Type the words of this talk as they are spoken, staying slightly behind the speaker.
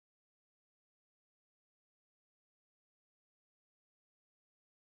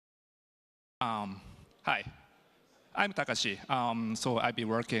Hi, I'm Takashi. So I've been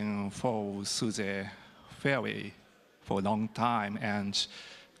working for SUSE fairly for a long time, and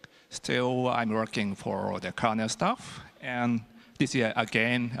still I'm working for the kernel stuff. And this year,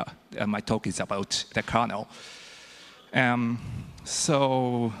 again, my talk is about the kernel.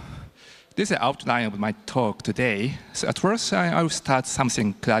 So this is the outline of my talk today. So at first, I will start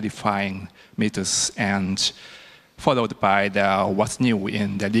something clarifying myths and followed by the what's new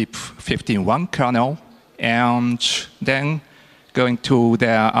in the lib 15.1 kernel, and then going to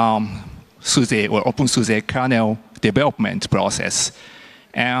the SUSE or openSUSE kernel development process.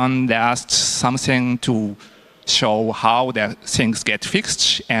 And that's something to show how the things get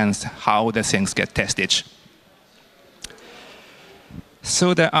fixed and how the things get tested.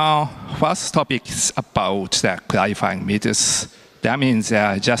 So the first topic is about the clarifying myths. That means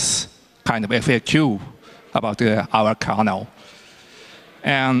just kind of FAQ about our kernel.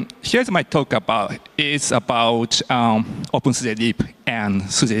 And here's my talk about. It's about openSUSE lib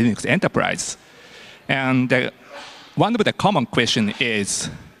and SUSE Linux Enterprise. And one of the common questions is,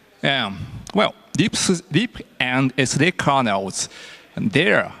 well, lib and SLA kernels,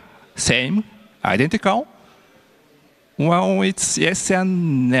 they're same, identical? Well, it's yes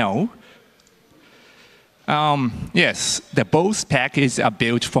and no. Yes, the both packages are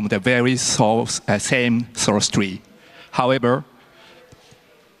built from the very same source tree. However,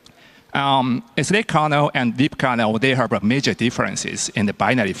 SLA kernel and lib kernel, they have major differences in the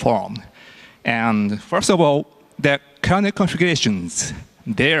binary form. And first of all, the kernel configurations,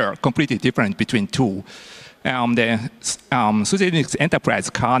 they're completely different between two. The SUSE Linux Enterprise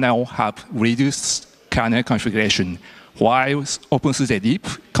kernel have reduced kernel configuration, while openSUSE lib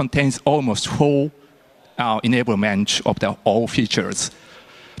contains almost full enablement of all features.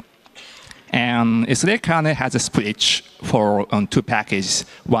 And SLA kernel has a split for two packages.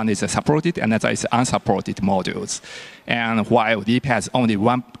 One is supported, and another is unsupported modules. And while lib has only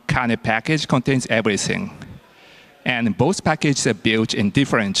one kernel package, contains everything. And both packages are built in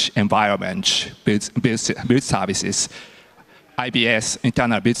different environments, build services, IBS,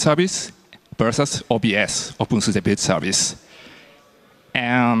 internal build service, versus OBS, openSUSE build service.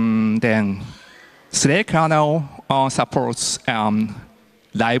 And then SLA kernel supports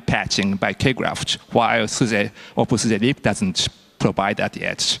live patching by kgraph, while openSUSE lib doesn't provide that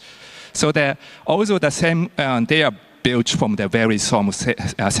yet. So although the same, they are built from the very same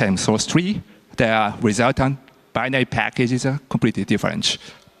source tree, the resultant binary packages are completely different.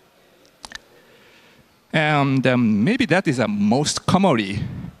 And maybe that is the most commonly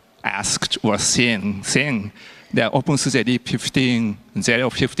asked or seen thing. The openSUSE lib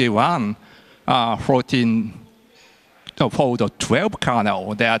 15.051 4.12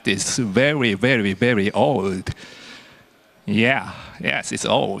 kernel that is very, very, very old. Yeah, yes, it's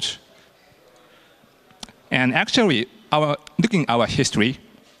old. And actually, looking at our history,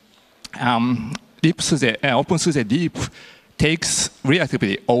 openSUSE lib takes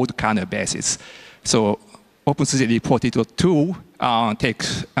relatively old kernel bases. So openSUSE lib 40.2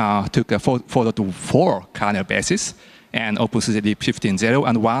 took a 4.4 kernel basis, and openSUSE lib 15.0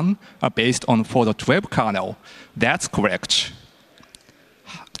 and 1 are based on 4.12 kernel. That's correct.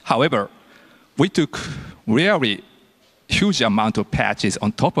 However, we took really huge amount of patches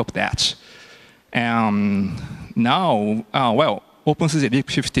on top of that. And now, well, openSUSE lib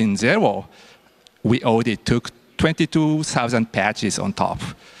 15.0, we already took 22,000 patches on top.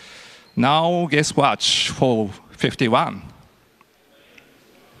 Now, guess what, for 51?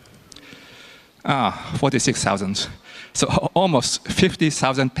 46,000. So almost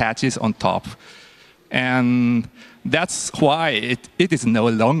 50,000 patches on top. And that's why it is no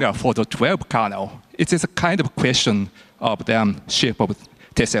longer 4.12 kernel. It is a kind of question of the shape of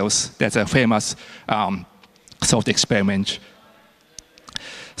T-cells. That's a famous thought experiment.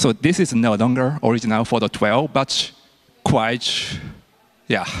 So this is no longer original 4.12, but quite,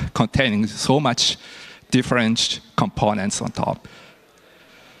 yeah, containing so much different components on top.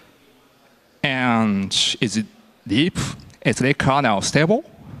 And is it lib, SLA kernel stable?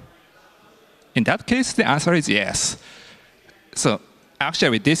 In that case, the answer is yes. So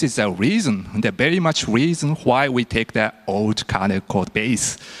actually, this is the reason, the very much reason why we take the old kernel code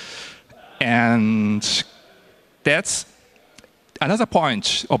base. And that's another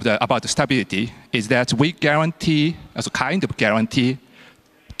point about the stability is that we guarantee, as a kind of guarantee,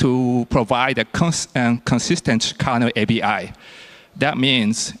 to provide a consistent kernel ABI. That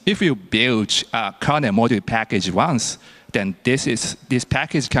means if you build a kernel module package once, then this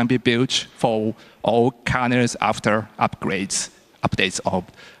package can be built for all kernels after updates of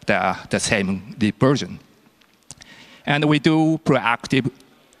the same lib version. And we do proactive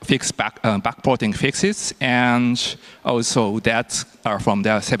backporting fixes, and also that are from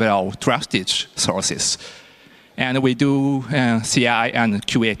the several trusted sources. And we do CI and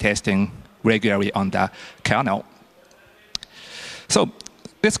QA testing regularly on the kernel. So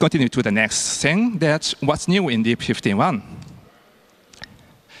let's continue to the next thing, that's what's new in Deep 51.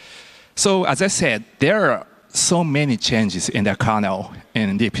 So as I said, there are so many changes in the kernel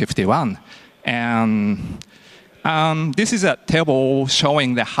in Deep 51. And this is a table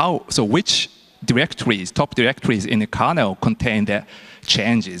showing which directories, top directories in the kernel contain the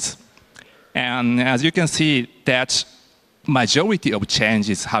changes. And as you can see, that majority of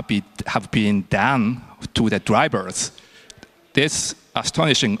changes have been done to the drivers. This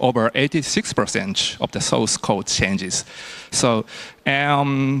astonishing over 86% of the source code changes. So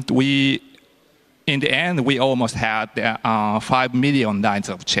in the end, we almost had 5 million lines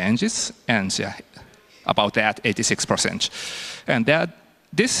of changes, and about that 86%. And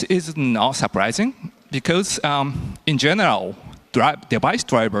this is not surprising, because in general, device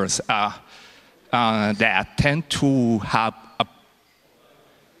drivers that tend to have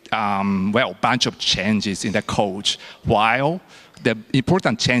a bunch of changes in the code, while the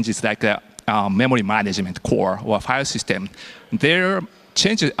important changes like the memory management core or file system, their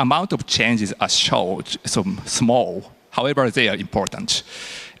amount of changes are short, so small. However, they are important.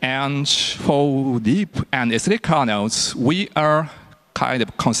 And for deep and SD kernels, we are kind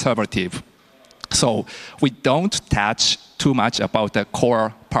of conservative. So we don't touch too much about the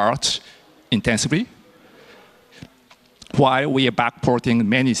core part intensively, while we are backporting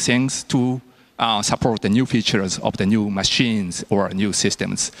many things to support the new features of the new machines or new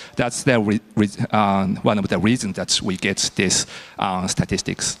systems. That's the one of the reasons that we get these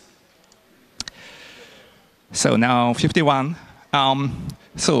statistics. So now 51.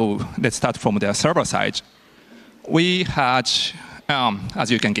 So let's start from the server side. We had, as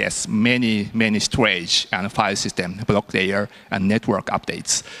you can guess, many storage and file system, block layer, and network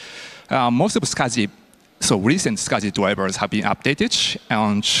updates. Most of SCSI, so recent SCSI drivers have been updated,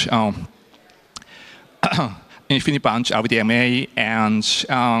 and InfiniBunch, RDMA, and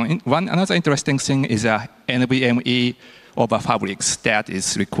another interesting thing is NVMe over fabrics that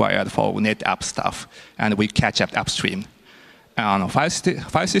is required for NetApp stuff, and we catch up upstream.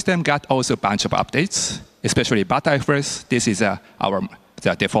 File system got also a bunch of updates, especially ButterFS. This is the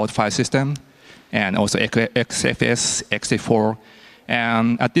default file system, and also XFS, XA4.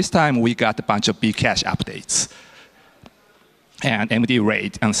 And at this time, we got a bunch of Bcache updates, and MD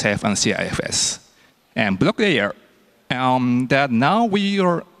RAID, and Ceph, and CIFS. And block layer, that now we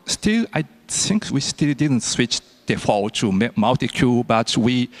are still, I think we still didn't switch default to multi-queue, but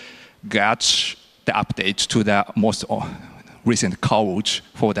we got the update to the most recent code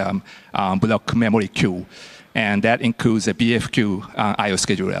for the block memory queue. And that includes the BFQ IO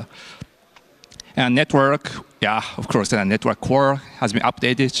scheduler. And network, yeah, of course, the network core has been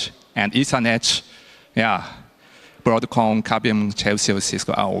updated, and Ethernet, yeah, Broadcom, Cavium, Chelsea,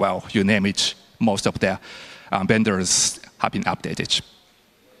 Cisco, oh, well, you name it, most of the vendors have been updated.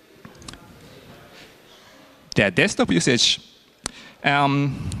 The desktop usage,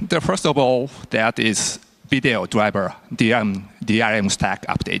 first of all, that is video driver, DRM stack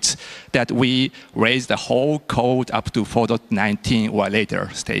updates, that we raise the whole code up to 4.19 or later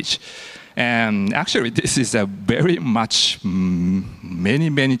stage. And actually, this is a very much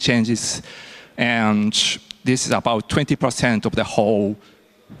many changes, and this is about 20% of the whole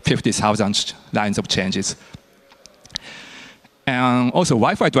 50,000 lines of changes. And also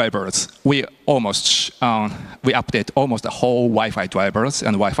Wi-Fi drivers, we update almost the whole Wi-Fi drivers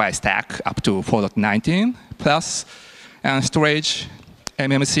and Wi-Fi stack up to 4.19 plus, and storage,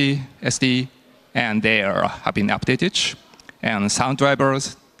 MMC, SD, and they have been updated. And sound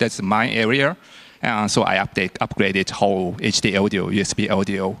drivers, that's my area. And so I upgraded whole HD audio, USB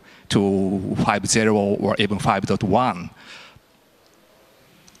audio to 5.0 or even 5.1.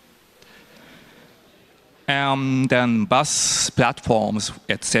 And then bus platforms,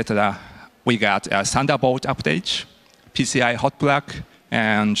 etc. We got a Thunderbolt update, PCI hot plug,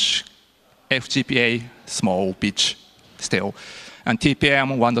 and FGPA small bit still, and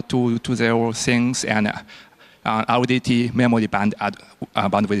TPM 1.220 things, and RDT memory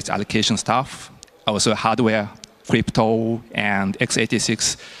bandwidth allocation stuff. Also hardware, crypto, and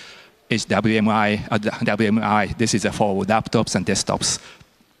x86 WMI. This is for laptops and desktops.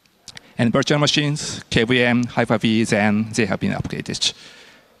 And virtual machines, KVM, Hyper-V, Zen, they have been upgraded.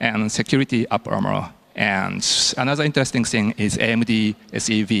 And security, AppArmor. And another interesting thing is AMD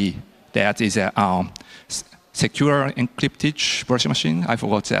SEV. That is a secure encrypted virtual machine. I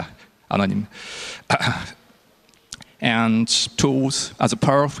forgot the anonym. And tools as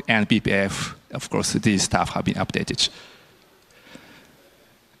perf and BPF, of course, these stuff have been updated.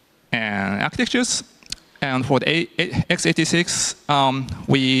 And architectures, and for the x86,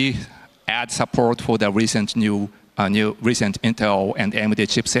 we add support for the recent recent Intel and AMD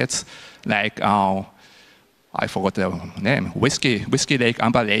chipsets, like I forgot the name, Whiskey Lake,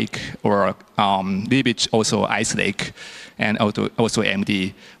 Amber Lake, or Libich, also Ice Lake, and also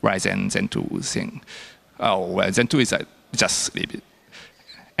AMD Ryzen Zen 2 thing. Oh, well, Zen 2 is just Libich.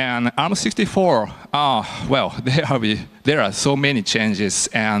 And ARM64, well, there are so many changes,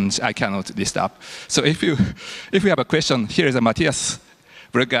 and I cannot list up. So if you have a question, here is a Matthias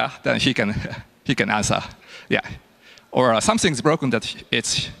Brugger, then he can answer. Yeah, or something's broken that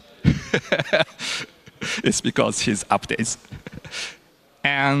it's it's because his updates.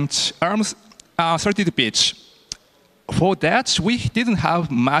 And ARM's 32-bit, for that we didn't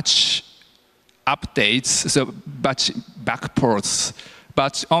have much updates, so but backports,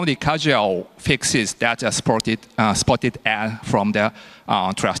 but only casual fixes that are spotted from the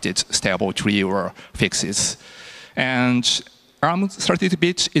trusted stable tree or fixes. And ARM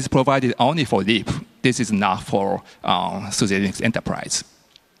 32-bit is provided only for LEAP. This is not for SUSE Linux Enterprise.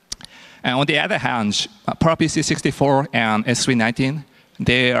 And on the other hand, PowerPC 64 and S319,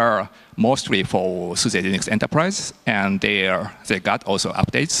 they are mostly for SUSE Linux Enterprise, and they got also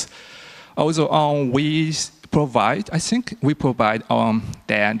updates. Also, I think we provide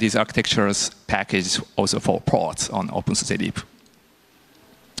these architectures package also for ports on openSUSE Leap.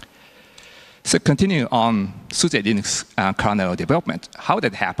 So continue on SUSE Linux kernel development, how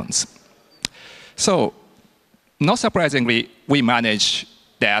that happens. So not surprisingly, we manage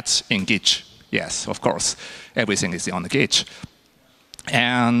that in Git. Yes, of course, everything is on the Git.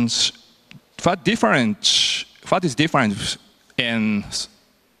 And what is different in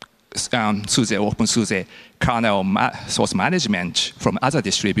SUSE, openSUSE kernel source management from other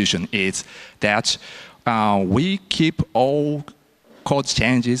distribution is that we keep all code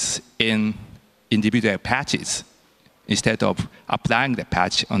changes in individual patches instead of applying the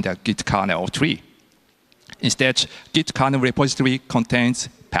patch on the Git kernel tree. Instead, Git kernel repository contains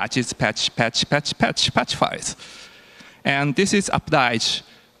patches, patch files. And this is applied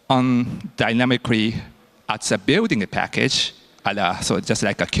dynamically at the building package, so just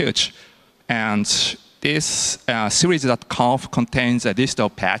like a queues. And this series.conf contains a list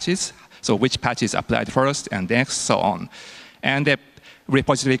of patches, so which patch is applied first and next, so on. And the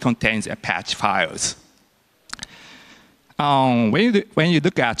repository contains patch files. When you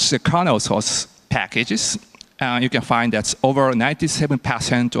look at the kernel source packages, you can find that over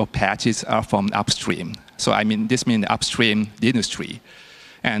 97% of patches are from upstream. So this means upstream Linux tree.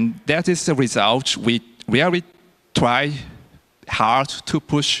 And that is the result. We really try hard to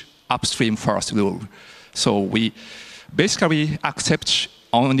push upstream first rule. So we basically accept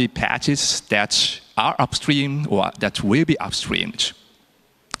only patches that are upstream or that will be upstreamed.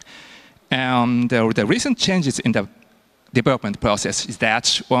 And the recent changes in the development process is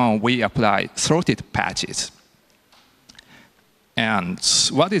that we apply sorted patches. And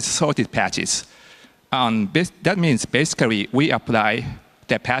what is sorted patches? That means basically we apply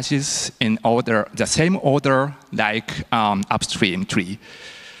the patches in order, the same order like upstream tree.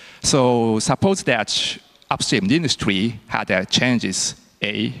 So suppose that upstream Linux tree had changes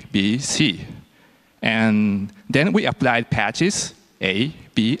A, B, C. And then we applied patches A,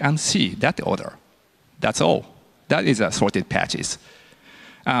 B, and C, that order. That's all. That is a sorted patches.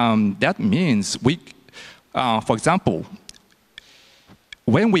 That means for example,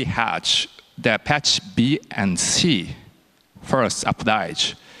 when we had the patch B and C first applied,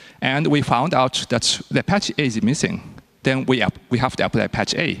 and we found out that the patch A is missing, then we have to apply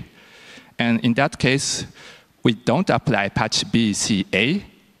patch A. And in that case, we don't apply patch B, C, A.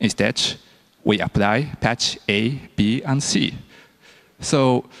 Instead, we apply patch A, B, and C.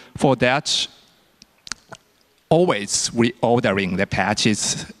 So for that, always reordering the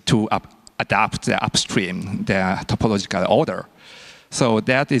patches to adapt the upstream, the topological order. So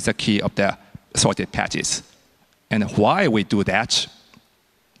that is the key of the sorted patches. And why we do that?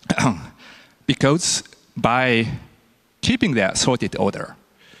 Because by keeping the sorted order,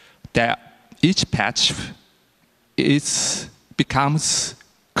 each patch becomes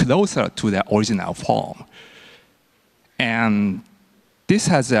closer to the original form. And this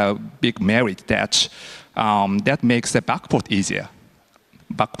has a big merit that makes the backport easier,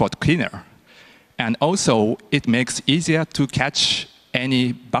 backport cleaner. And also, it makes it easier to catch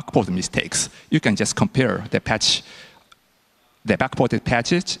any backport mistakes. You can just compare the backported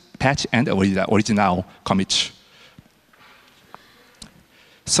patch and original commit.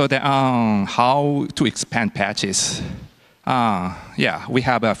 So then, how to expand patches? Yeah, we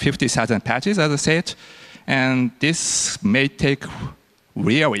have 50,000 patches, as I said, and this may take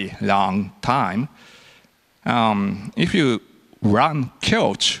really long time. If you run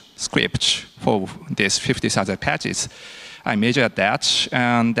Kernels script for this 50,000 patches, I measured that,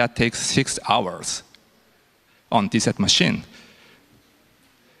 and that takes 6 hours on this machine.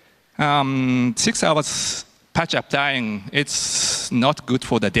 6 hours patch applying, it's not good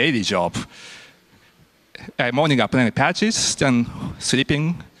for the daily job. Morning applying patches, then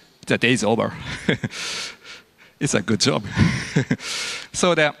sleeping, the day's over. It's a good job.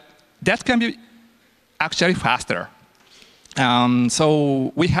 So that can be actually faster.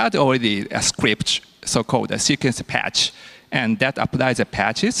 So we had already a script, so-called a sequence patch, and that applies the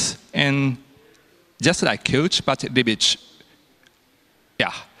patches, and just like Qt, but a little bit,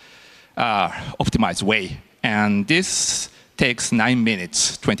 optimized way. And this takes 9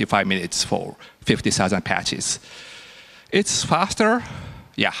 minutes, 25 minutes for 50,000 patches. It's faster,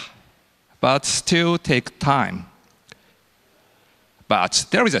 yeah, but still take time. But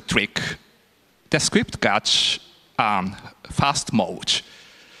there is a trick. The script got fast mode.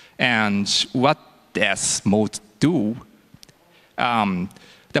 And what does mode do?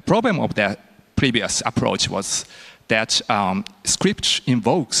 The problem of the previous approach was that script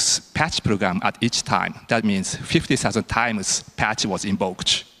invokes patch program at each time. That means 50,000 times patch was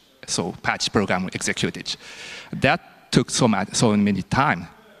invoked. So patch program executed. That took so many time.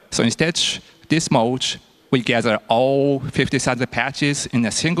 So instead, this mode, we gather all 50,000 patches in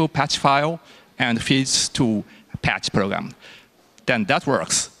a single patch file and feeds to patch program. Then that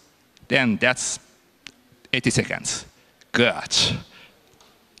works. Then that's 80 seconds. Good.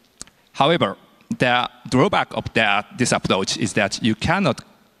 However, the drawback of this approach is that you cannot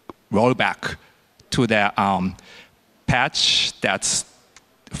roll back to the patch that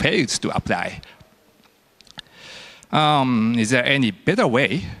fails to apply. Is there any better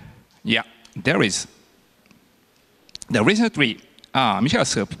way? Yeah, there is. Recently,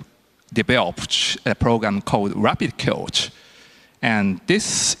 Microsoft developed a program called Rapid Coach. And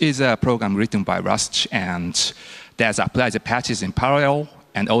this is a program written by Rust, and that applies the patches in parallel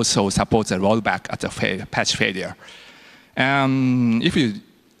and also supports a rollback at a patch failure. If you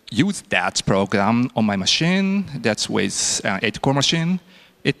use that program on my machine, that's with 8-core machine,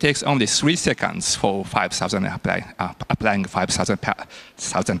 it takes only 3 seconds for 5,000 applying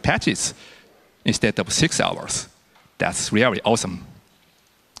 5,000 patches instead of 6 hours. That's really awesome.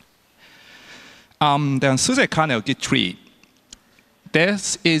 Then SUSE kernel Git tree.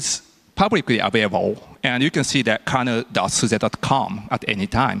 This is publicly available, and you can see that kernel.suse.com at any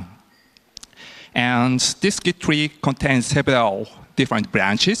time. And this Git tree contains several different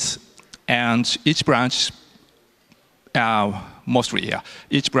branches, and each branch,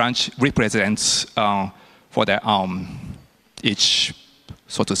 each branch represents for the each,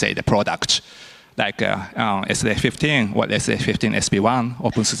 so to say, the product, like SLA 15, or SLA 15 SP1,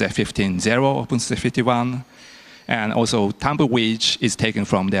 openSUSE 15.0, openSUSE 51. And also, tumbleweed is taken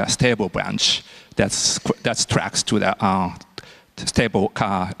from the stable branch that tracks to the stable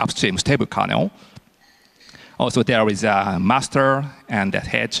upstream stable kernel. Also, there is a master and the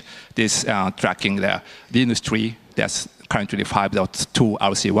head. This tracking the Linux tree that's currently 5.2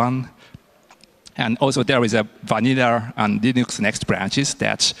 RC1. And also, there is a vanilla and Linux next branches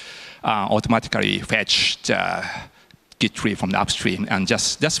that automatically fetch the Git tree from the upstream. And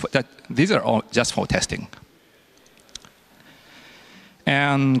these are all just for testing.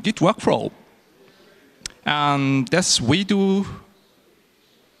 And Git workflow. And that's we do,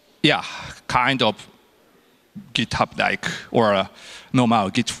 kind of GitHub-like or a normal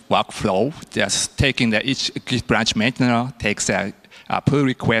Git workflow. Just taking each Git branch maintainer takes a pull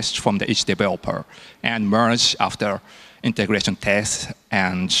request from each developer and merge after integration test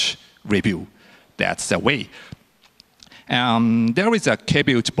and review. That's the way. There is a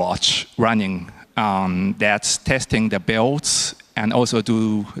kbuild bot running that's testing the builds and also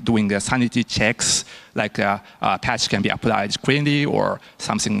doing the sanity checks, like a patch can be applied cleanly or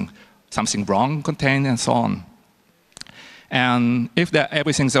something wrong contained and so on. And if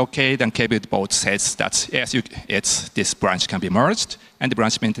everything's OK, then kbuild bot says that yes, this branch can be merged, and the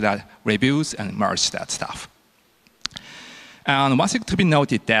branch maintainer reviews and merges that stuff. And one thing to be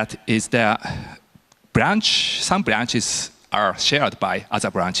noted that is that some branches are shared by other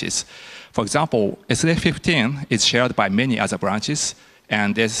branches. For example, SLA 15 is shared by many other branches,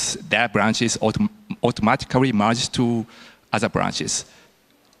 and that branch is automatically merged to other branches.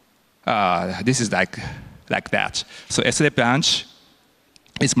 This is like that. So SLA branch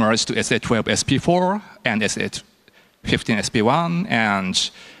is merged to SLA 12 SP4 and SLA 15 SP1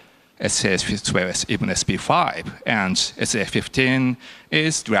 and SAS12 is even SP5. And SAS15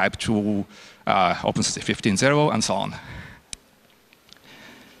 is derived to openSUSE 15.0 and so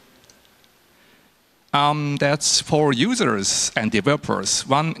on. That's for users and developers.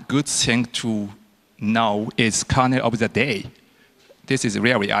 One good thing to know is kernel of the day. This is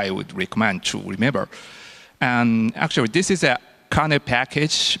really I would recommend to remember. And actually, this is a kernel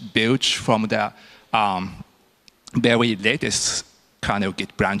package built from the very latest kernel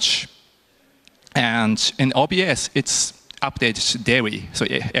Git branch. And in OBS, it's updated daily. So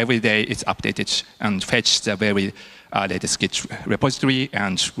every day it's updated and fetch the very latest Git repository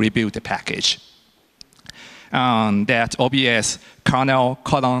and rebuild the package. And that OBS kernel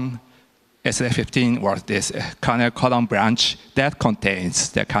colon SF15 or this kernel colon branch that contains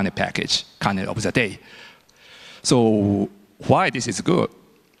the kernel package, kernel of the day. So why this is good?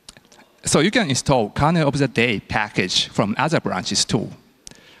 So you can install kernel of the day package from other branches too.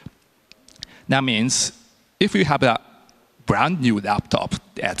 That means if you have a brand new laptop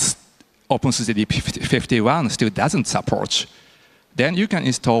that openSUSE DP51 still doesn't support, then you can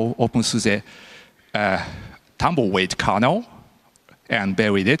install openSUSE tumbleweed kernel and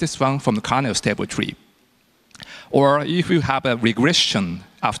very latest one from the kernel stable tree. Or if you have a regression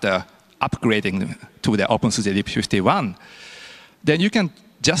after upgrading to the openSUSE DP51, then you can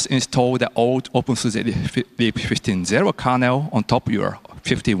just install the old openSUSE DP15.0 kernel on top of your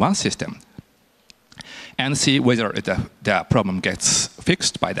 51 system and see whether the problem gets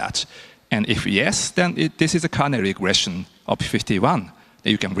fixed by that. And if yes, then this is a kernel regression of 51.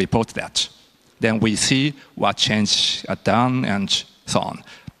 Then you can report that. Then we see what changes are done and so on.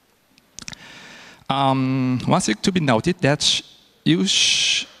 One thing to be noted that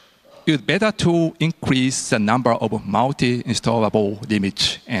it's better to increase the number of multi-installable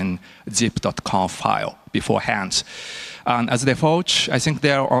limit in zip.conf file beforehand. And as default, I think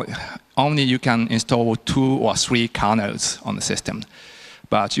there are only you can install 2 or 3 kernels on the system.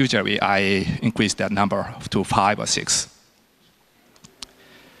 But usually I increase that number to 5 or 6.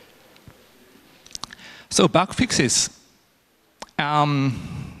 So bug fixes.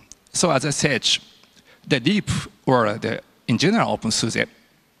 So as I said, the deep or in general openSUSE,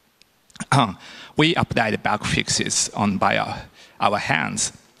 we apply the bug fixes by our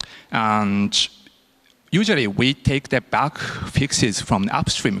hands. And usually we take the bug fixes from the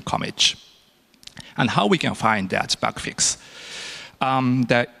upstream commit. And how we can find that bug fix?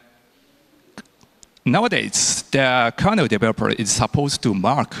 Nowadays, the kernel developer is supposed to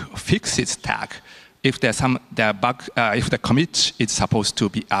mark fixes tag if there's if the commit is supposed to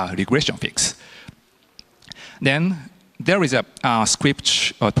be a regression fix. Then there is a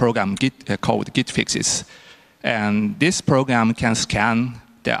script or program called git fixes. And this program can scan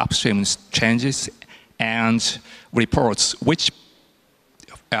the upstream changes and reports which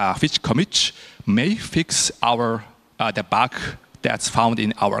commit may fix the bug that's found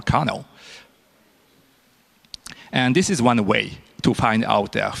in our kernel. And this is one way to find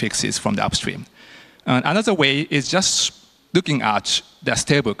out the fixes from the upstream. And another way is just looking at the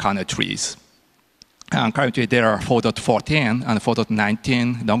stable kernel trees. Currently, there are 4.14 and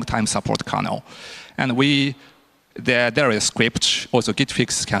 4.19 long-time support kernel. And there is a script, also git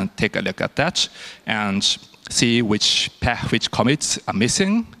fix can take a look at that and see which commits are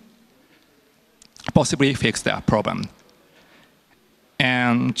missing, possibly fix the problem.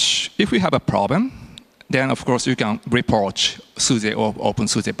 And if we have a problem, then of course you can report SUSE or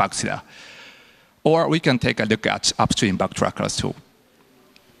openSUSE bugs there. Or we can take a look at upstream bug trackers too.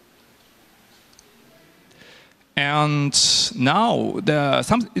 And now,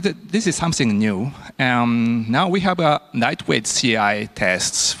 this is something new. Now we have a lightweight CI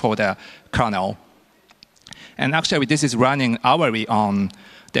tests for the kernel. And actually, this is running hourly on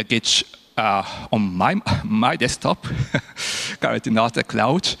the Git on my desktop, currently not the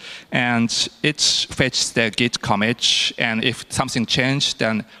cloud. And it fetches the Git commit. And if something changed,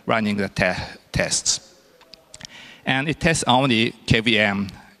 then running the tests. And it tests only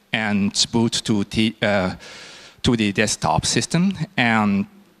KVM and boot to the desktop system, and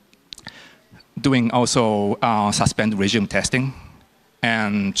doing also suspend regime testing.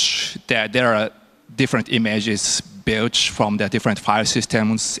 And there are different images built from the different file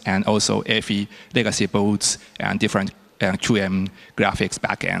systems and also AFI legacy boards and different QM graphics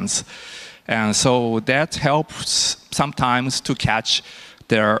backends. And so that helps sometimes to catch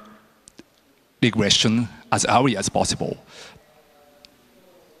their regression as early as possible.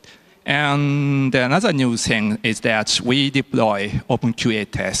 And another new thing is that we deploy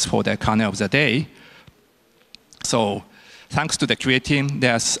OpenQA tests for the kernel of the day. So thanks to the QA team,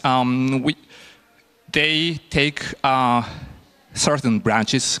 they take certain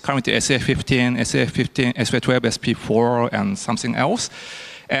branches, currently SF15, SF15, SV12, SP4, and something else.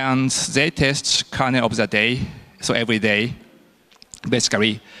 And they test kernel of the day, so every day,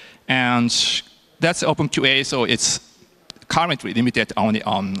 basically. And that's OpenQA, so it's currently limited only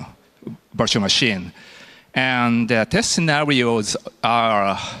on virtual machine. And the test scenarios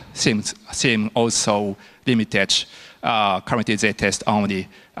seem also limited. Currently, they test only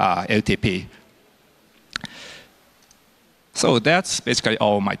LTP. So that's basically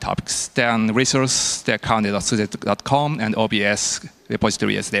all my topics. Then resource, the kernel.suse.com and OBS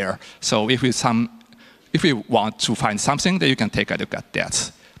repository is there. So if you want to find something, then you can take a look at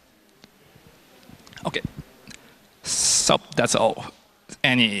that. Okay. So that's all.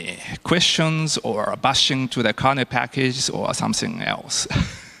 Any questions or bashing to the kernel package or something else?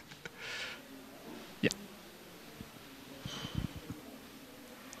 Yeah.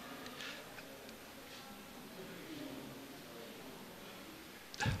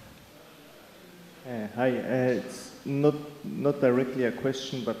 Hi, it's not directly a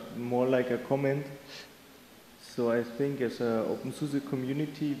question, but more like a comment. So I think as an openSUSE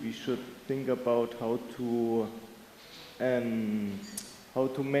community, we should think about how to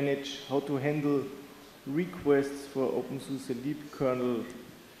manage, how to handle requests for openSUSE lib kernel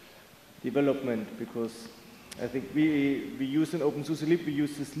development, because I think we use in openSUSE lib, we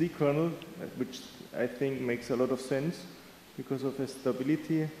use this lib kernel, which I think makes a lot of sense because of its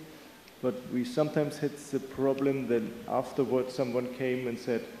stability. But we sometimes had the problem that afterwards someone came and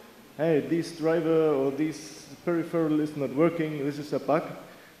said, hey, this driver or this peripheral is not working, this is a bug.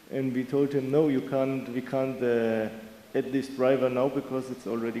 And we told him, no, we can't add this driver now because it's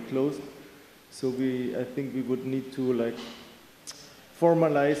already closed. So I think we would need to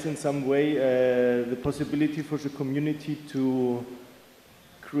formalize in some way the possibility for the community to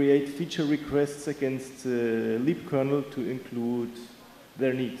create feature requests against the lib kernel to include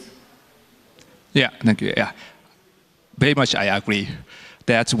their needs. Yeah, thank you. Yeah, very much I agree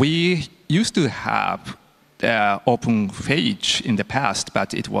that we used to have the open phage in the past,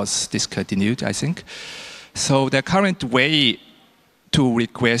 but it was discontinued, I think. So the current way to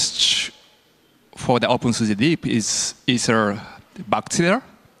request for the openSUSE lib is either bugzilla,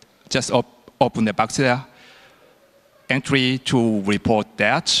 just open the bugzilla entry to report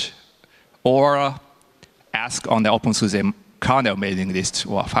that, or ask on the openSUSE kernel mailing list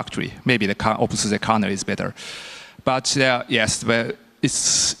or factory. Maybe the openSUSE kernel is better. But yes,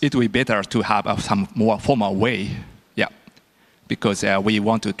 it will be better to have some more formal way, yeah, because we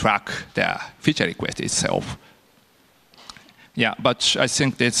want to track the feature request itself. Yeah, but I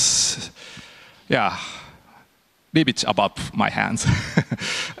think that's, yeah, a little bit above my hands.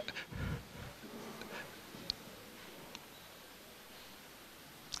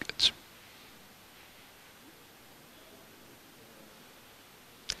 Good.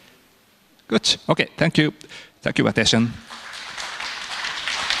 Good. Okay, thank you. Thank you for attention.